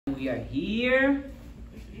We are here.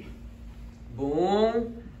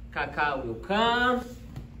 Boom. Cacao will come.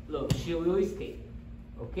 Look, she will escape.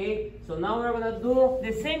 Okay? So now we're gonna do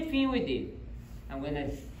the same thing we did. I'm gonna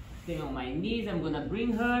stay on my knees. I'm gonna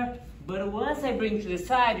bring her. But once I bring to the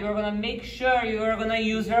side, you're gonna make sure you're gonna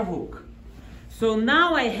use your hook. So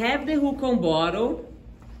now I have the hook on bottle,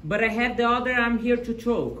 but I have the other arm here to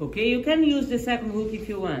choke. Okay? You can use the second hook if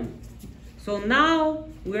you want. So now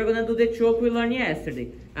we're gonna do the choke we learned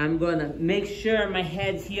yesterday. I'm gonna make sure my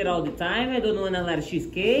head's here all the time. I don't wanna let she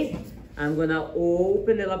escape. I'm gonna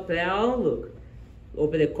open the lapel, look.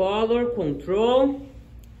 Open the collar, control,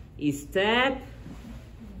 step,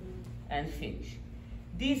 and finish.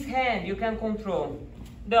 This hand you can control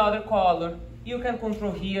the other collar. You can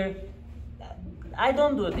control here. I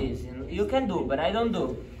don't do this, you can do, but I don't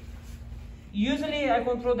do. Usually I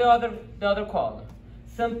control the other collar.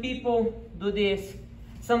 Some people do this.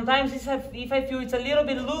 Sometimes if I feel it's a little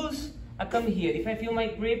bit loose, I come here. If I feel my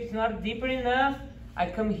grip is not deeper enough,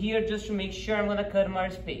 I come here just to make sure I'm gonna cut more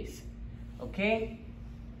space. Okay?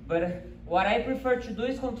 But what I prefer to do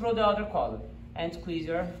is control the other collar and squeeze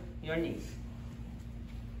your knees.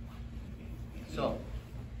 So,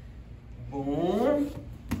 boom,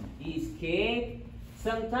 escape.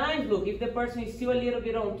 Sometimes, look, if the person is still a little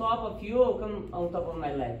bit on top of you, I'll come on top of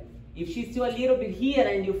my leg. If she's still a little bit here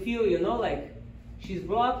and you feel, you know, like she's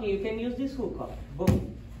blocking, you can use this hook off.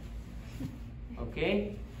 Boom.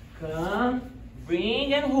 Okay? Come,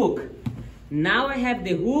 bring, and hook. Now I have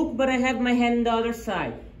the hook, but I have my hand on the other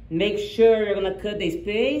side. Make sure you're gonna cut the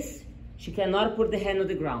space. She cannot put the hand on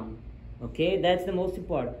the ground. Okay? That's the most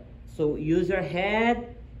important. So use your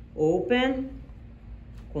head, open,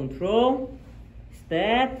 control,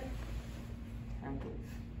 step, and pull.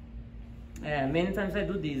 Many times I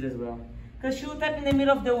do this as well. Because she will tap in the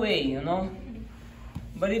middle of the way, you know?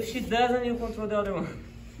 But if she doesn't, you control the other one.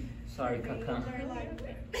 Sorry, Kaka.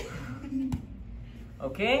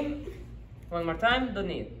 Okay? One more time, don't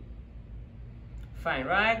need. Fine,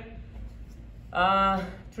 right?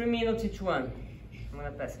 3 minutes each one. I'm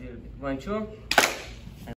gonna pass a little bit. 1, 2.